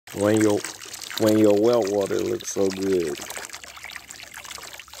when your well water looks so good.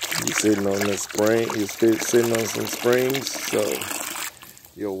 You're sitting on the spring, you're sitting on some springs, so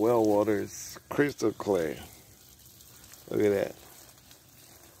your well water is crystal clear. Look at that.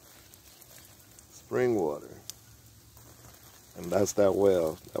 Spring water. And that's that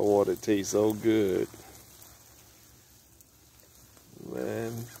well. That water tastes so good.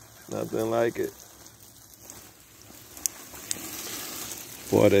 Man, nothing like it.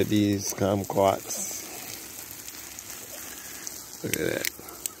 Water these kumquats. Look at that.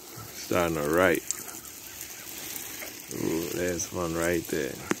 Starting to ripe. Ooh, there's one right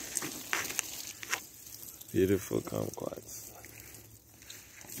there. Beautiful kumquats.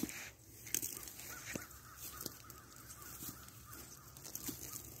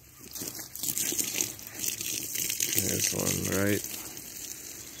 There's one right.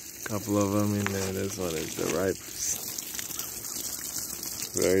 Couple of them in there. This one is the ripest.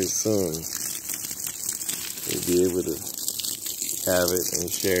 Very soon, we'll be able to have it and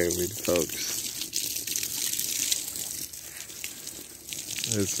share it with folks.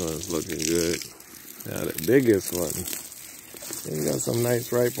 This one's looking good. Now the biggest one, you got some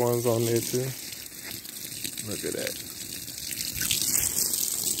nice ripe ones on there too. Look at that.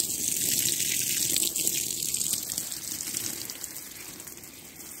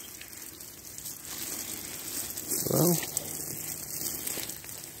 Well,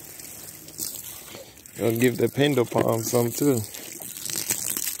 I'll give the pinto palm some too.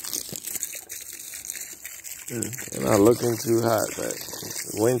 They're not looking too hot, but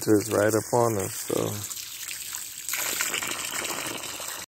winter's right upon us, so